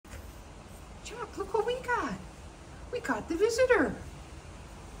Chuck, look what we got. We got the visitor.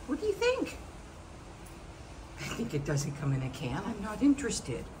 What do you think? I think it doesn't come in a can. I'm not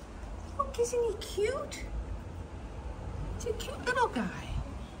interested. Look, isn't he cute? He's a cute little guy.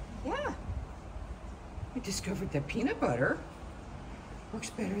 Yeah. I discovered that peanut butter works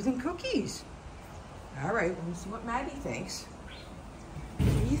better than cookies. All right, we'll see what Maddie thinks.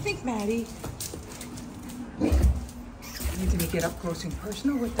 What do you think, Maddie? You're gonna get up close and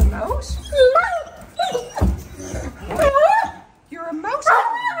personal with the mouse? You're a mouse.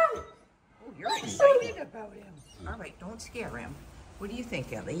 Oh, you're excited about him. All right, don't scare him. What do you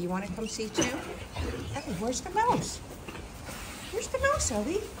think, Ellie? You want to come see too? Ellie, where's the mouse? Where's the mouse,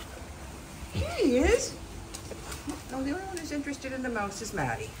 Ellie? Here he is. No, the only one who's interested in the mouse is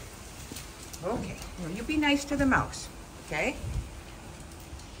Maddie. Okay, well, you be nice to the mouse, okay?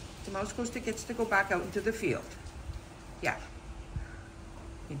 The mouse gets to go back out into the field. Yeah.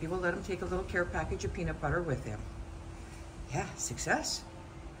 Maybe we'll let him take a little care package of peanut butter with him. Yeah, success.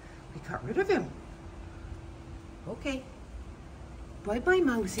 We got rid of him. Okay. Bye-bye,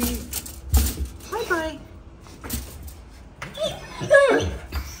 Mousey. Bye-bye.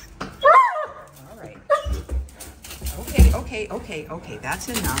 All right. Okay. That's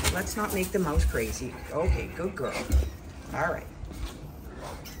enough. Let's not make the mouse crazy. Okay, good girl. All right.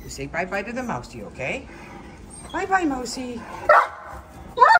 You say bye-bye to the mousey, okay? Bye-bye, Mousey.